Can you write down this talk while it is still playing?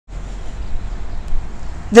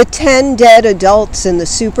The 10 dead adults in the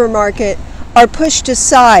supermarket are pushed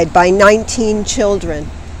aside by 19 children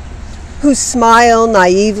who smile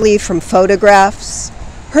naively from photographs,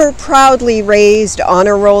 her proudly raised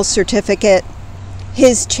honor roll certificate,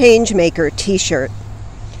 his changemaker t-shirt.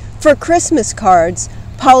 For Christmas cards,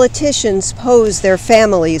 politicians pose their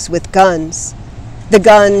families with guns. The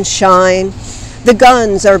guns shine. The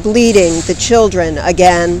guns are bleeding the children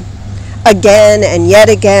again. Again and yet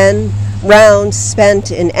again, rounds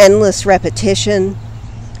spent in endless repetition.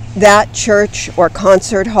 That church or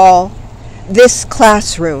concert hall, this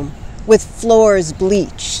classroom with floors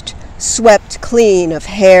bleached, swept clean of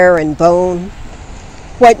hair and bone.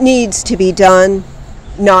 What needs to be done,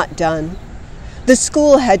 not done. The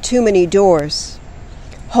school had too many doors.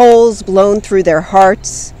 Holes blown through their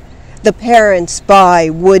hearts. The parents buy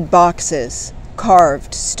wood boxes,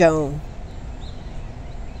 carved stone.